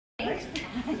Thanks.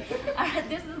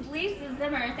 This is Lisa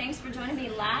Zimmer. Thanks for joining me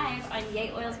live on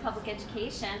Yay Oils Public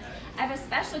Education. I have a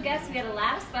special guest. We had a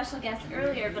lot of special guests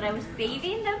earlier, but I was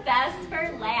saving the best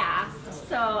for last.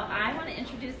 So I want to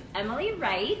introduce Emily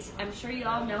Wright. I'm sure you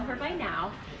all know her by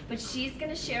now, but she's going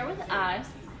to share with us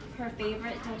her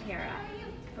favorite Doterra.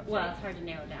 Well, it's hard to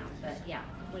narrow down, but yeah.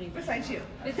 What do you Besides you.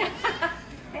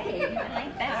 Hey, I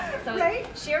like that. So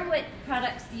share what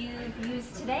products you've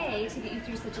used today to get you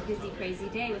through such a busy, crazy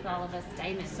day with all of us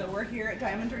diamonds. So we're here at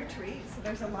Diamond Retreat, so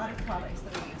there's a lot of products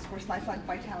that we use. Of course, Lifelike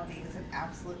Vitality is an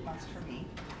absolute must for me.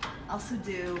 Also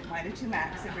do Vita 2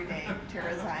 Max every day,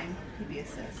 Terrazyme, PB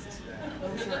Assist.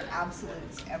 Those are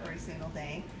absolutes every single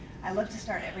day. I love to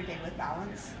start every day with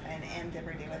balance and end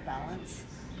every day with balance.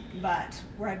 But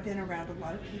where I've been around a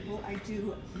lot of people, I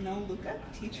do no Luca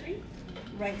tea tree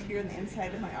right here in the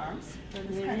inside of my arms.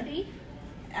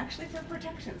 Actually for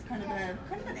protection, it's kind of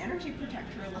an energy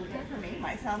protector a little bit for me. It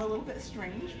might sound a little bit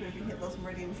strange, but if you hit those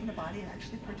meridians in the body, it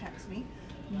actually protects me.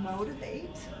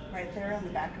 Motivate right there on the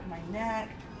back of my neck,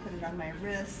 put it on my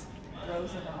wrist,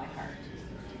 rose over my heart.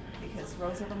 Because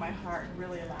rose over my heart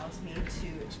really allows me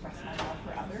to express my love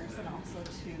for others and also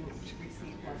to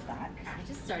receive love back. I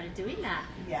just started doing that.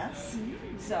 Yes.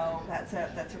 So that's a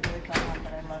really fun one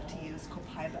that I love to use.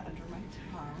 Copaiba under my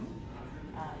tongue.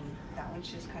 That one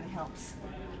just kind of helps.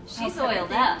 She's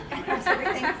oiled up. Helps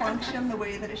everything function the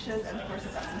way that it should, and of course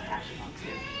it got some passion on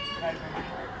too, right over my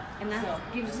heart. And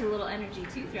that gives you a little energy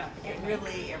too throughout the day. It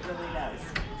really does.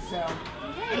 So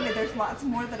anyway, there's lots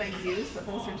more that I use, but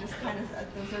those are just kind of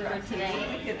those are for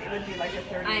today. It would be like a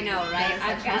 30. I know, right?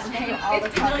 I've got all the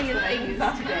 50 million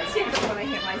things today when I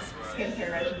hit my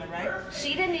skincare regimen, right?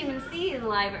 She didn't even see you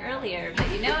live earlier, but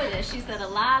you noticed she said a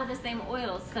lot of the same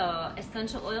oils. So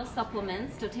essential oil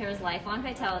supplements, Doterra's Lifelong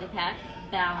Vitality Pack,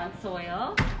 Balance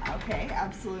Oil. Okay,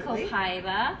 absolutely.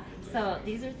 Copaiba. So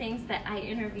these are things that I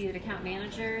interviewed account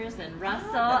managers and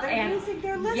Russell they're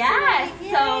listening. Yes,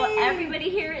 Yay. so everybody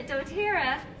here at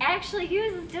Doterra actually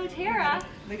uses Doterra.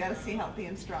 They got to stay healthy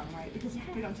and strong, right? Because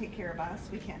if we don't take care of us,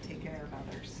 we can't take care of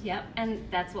others. Yep, and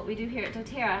that's what we do here at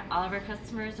Doterra. All of our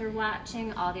customers are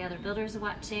watching, all the other builders are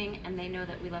watching, and they know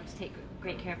that we love to take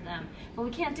great care of them. But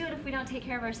we can't do it if we don't take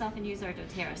care of ourselves and use our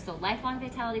Doterra. So Lifelong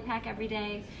Vitality Pack every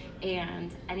day,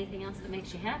 and anything else that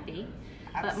makes you happy.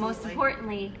 Absolutely. But most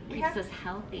importantly, keeps us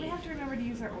healthy. We have to remember to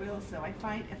use our oils, though. I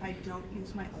find if I don't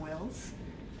use my oils,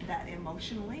 that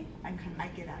emotionally, I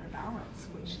get out of balance,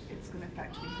 which it's going to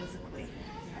affect me physically.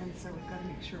 And so we've got to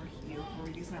make sure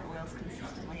we're using our oils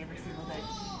consistently every single day.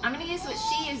 I'm going to use what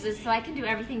she uses so I can do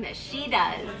everything that she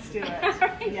does. Let's do it. All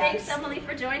right, yes. Thanks, Emily,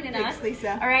 for joining us. Thanks,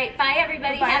 Lisa. All right, bye,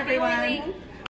 everybody. Bye, Happy everyone. oiling.